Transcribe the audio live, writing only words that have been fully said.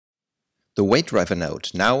The weight driver node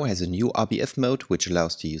now has a new RBF mode which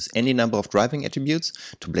allows to use any number of driving attributes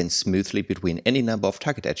to blend smoothly between any number of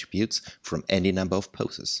target attributes from any number of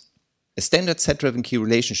poses. A standard set-driven key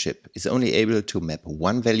relationship is only able to map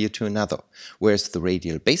one value to another, whereas the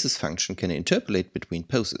radial basis function can interpolate between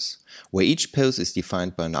poses, where each pose is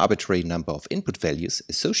defined by an arbitrary number of input values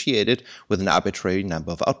associated with an arbitrary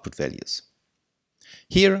number of output values.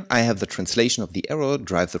 Here I have the translation of the arrow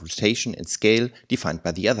drive the rotation and scale defined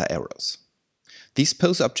by the other arrows. These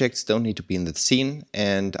pose objects don't need to be in the scene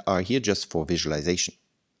and are here just for visualization.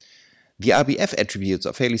 The RBF attributes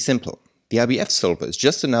are fairly simple. The RBF solver is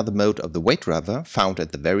just another mode of the weight driver found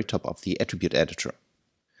at the very top of the attribute editor.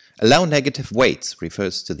 Allow negative weights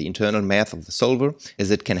refers to the internal math of the solver,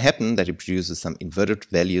 as it can happen that it produces some inverted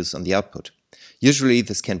values on the output. Usually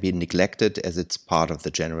this can be neglected as it's part of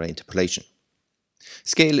the general interpolation.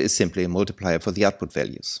 Scale is simply a multiplier for the output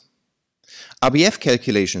values. RBF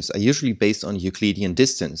calculations are usually based on Euclidean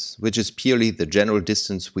distance, which is purely the general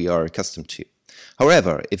distance we are accustomed to.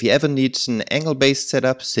 However, if you ever need an angle-based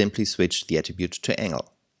setup, simply switch the attribute to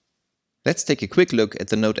angle. Let's take a quick look at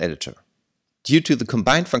the node editor. Due to the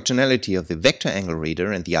combined functionality of the vector angle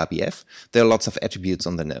reader and the RBF, there are lots of attributes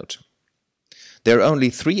on the node. There are only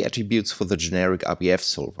 3 attributes for the generic RBF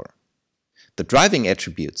solver. The driving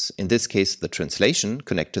attributes, in this case the translation,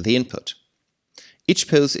 connect to the input. Each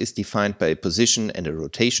pose is defined by a position and a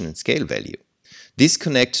rotation and scale value. These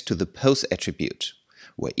connect to the pose attribute,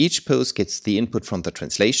 where each pose gets the input from the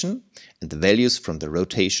translation and the values from the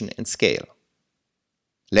rotation and scale.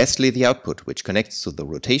 Lastly, the output, which connects to the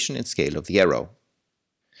rotation and scale of the arrow.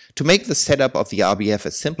 To make the setup of the RBF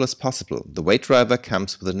as simple as possible, the weight driver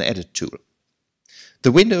comes with an edit tool.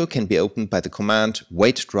 The window can be opened by the command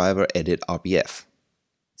weight driver edit RBF.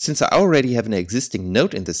 Since I already have an existing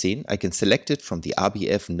node in the scene, I can select it from the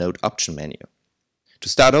RBF node option menu. To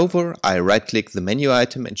start over, I right-click the menu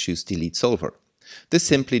item and choose Delete Solver. This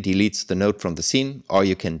simply deletes the node from the scene, or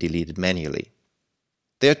you can delete it manually.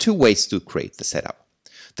 There are 2 ways to create the setup.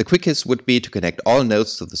 The quickest would be to connect all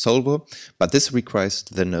nodes to the solver, but this requires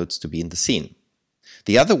the nodes to be in the scene.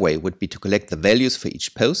 The other way would be to collect the values for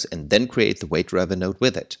each pose and then create the weight driver node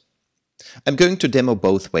with it. I'm going to demo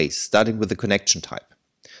both ways, starting with the connection type.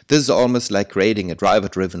 This is almost like creating a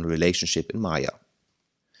driver-driven relationship in Maya.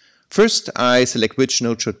 First, I select which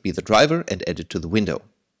node should be the driver and add it to the window.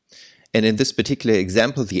 And in this particular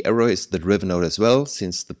example, the arrow is the driven node as well,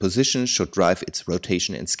 since the position should drive its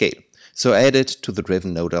rotation and scale. So I add it to the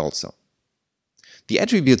driven node also. The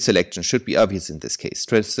attribute selection should be obvious in this case,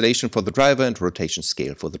 translation for the driver and rotation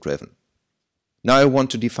scale for the driven. Now I want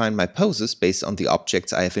to define my poses based on the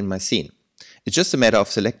objects I have in my scene. It's just a matter of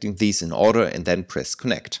selecting these in order and then press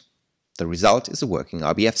connect. The result is a working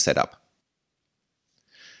RBF setup.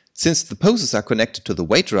 Since the poses are connected to the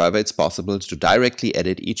weight driver, it's possible to directly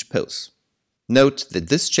edit each pose. Note that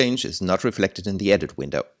this change is not reflected in the edit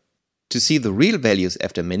window. To see the real values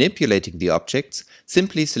after manipulating the objects,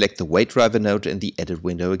 simply select the weight driver node in the edit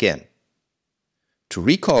window again. To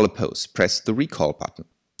recall a pose, press the recall button.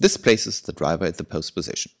 This places the driver at the pose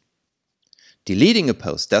position. Deleting a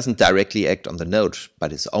pose doesn't directly act on the node,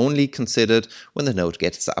 but is only considered when the node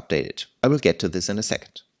gets updated. I will get to this in a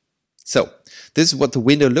second. So, this is what the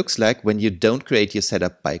window looks like when you don't create your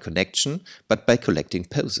setup by connection, but by collecting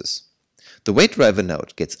poses. The weight driver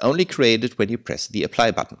node gets only created when you press the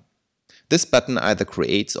apply button. This button either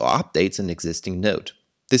creates or updates an existing node.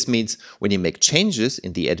 This means when you make changes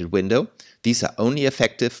in the edit window, these are only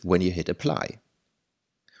effective when you hit apply.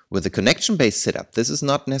 With a connection-based setup, this is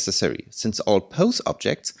not necessary, since all pose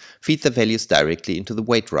objects feed the values directly into the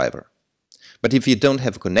weight driver. But if you don't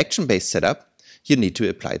have a connection-based setup, you need to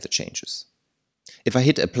apply the changes. If I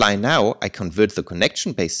hit apply now, I convert the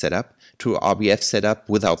connection-based setup to an RBF setup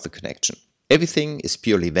without the connection. Everything is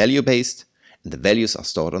purely value-based, and the values are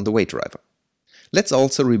stored on the weight driver. Let's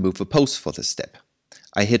also remove a pose for this step.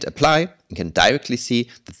 I hit apply and can directly see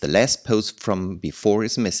that the last pose from before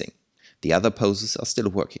is missing. The other poses are still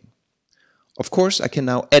working. Of course, I can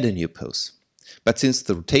now add a new pose. But since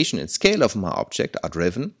the rotation and scale of my object are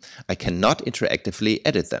driven, I cannot interactively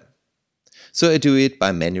edit them. So I do it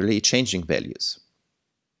by manually changing values.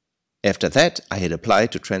 After that, I hit apply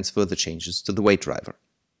to transfer the changes to the weight driver.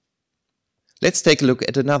 Let's take a look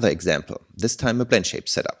at another example, this time a blend shape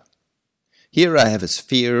setup. Here I have a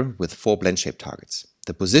sphere with 4 blend shape targets.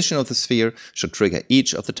 The position of the sphere should trigger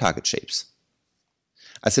each of the target shapes.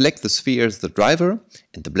 I select the sphere as the driver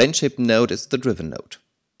and the blend shape node as the driven node.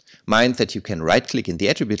 Mind that you can right-click in the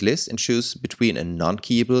attribute list and choose between a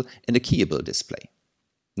non-keyable and a keyable display.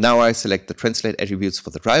 Now I select the translate attributes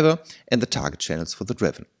for the driver and the target channels for the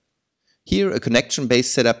driven. Here, a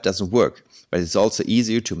connection-based setup doesn't work, but it's also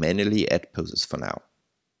easier to manually add poses for now.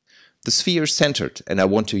 The sphere is centered, and I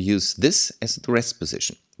want to use this as the rest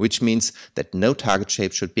position, which means that no target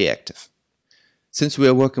shape should be active. Since we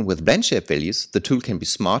are working with blend shape values, the tool can be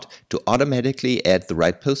smart to automatically add the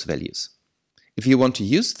right pose values. If you want to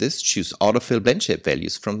use this, choose Autofill Blend Shape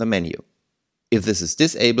Values from the menu. If this is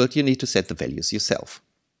disabled, you need to set the values yourself.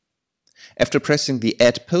 After pressing the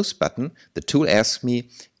Add Pose button, the tool asks me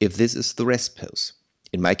if this is the rest pose.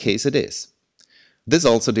 In my case, it is. This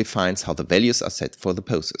also defines how the values are set for the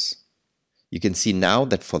poses. You can see now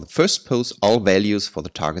that for the first pose, all values for the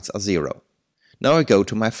targets are 0. Now I go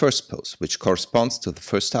to my first pose, which corresponds to the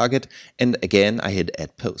first target, and again I hit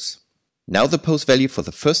Add Pose. Now the pose value for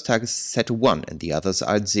the first target is set to 1 and the others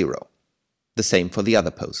are at 0. The same for the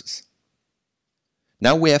other poses.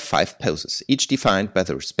 Now we have 5 poses, each defined by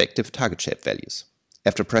the respective target shape values.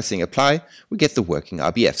 After pressing Apply, we get the working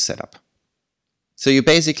RBF setup. So you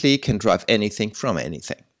basically can drive anything from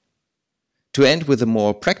anything. To end with a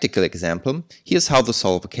more practical example, here's how the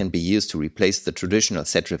solver can be used to replace the traditional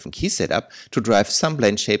set-driven key setup to drive some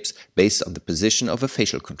blend shapes based on the position of a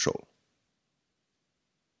facial control.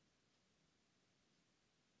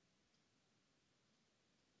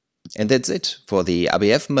 And that's it for the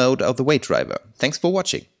RBF mode of the weight driver. Thanks for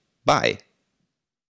watching. Bye.